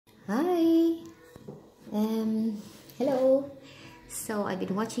Hi. Hello. So I've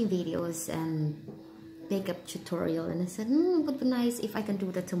been watching videos and makeup tutorial, and I said, it would be nice if I can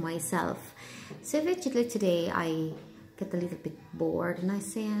do that to myself. So eventually today I get a little bit bored, and I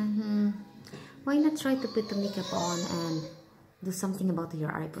say, why not try to put the makeup on and do something about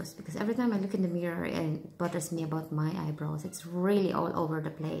your eyebrows? Because every time I look in the mirror, and it bothers me about my eyebrows. It's really all over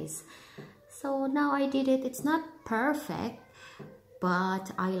the place. So now I did it. It's not perfect,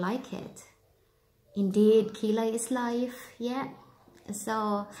 but I like it. Indeed, Kilay is life. Yeah.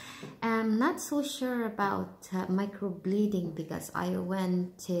 So I'm not so sure about microbleeding, because I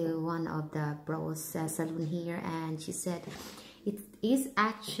went to one of the brows salon here, and she said it is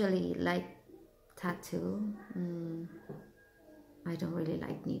actually like tattoo. I don't really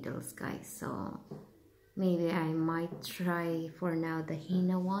like needles, guys, so maybe I might try for now the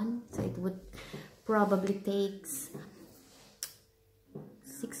henna one. So it would probably takes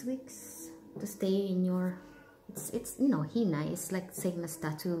 6 weeks to stay in your, it's you know, henna is like same as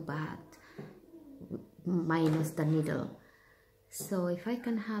tattoo but minus the needle. So if I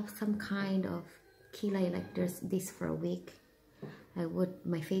can have some kind of Kilay like this for a week, I would,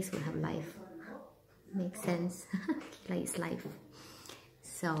 my face will have life. Makes sense. Kilay is life.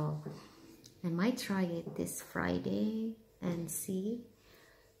 So I might try it this Friday and see,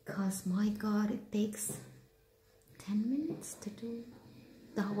 because my god, it takes 10 minutes to do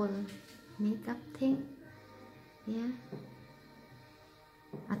the whole makeup thing. Yeah,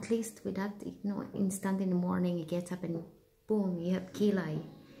 at least with that, you know, instant in the morning you get up and boom, you have Kilay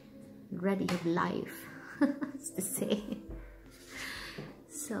ready, you have life. It's the same.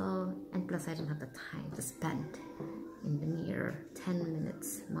 So, and plus I don't have the time to spend in the mirror 10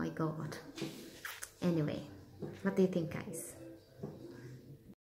 minutes, my god. Anyway, what do you think, guys?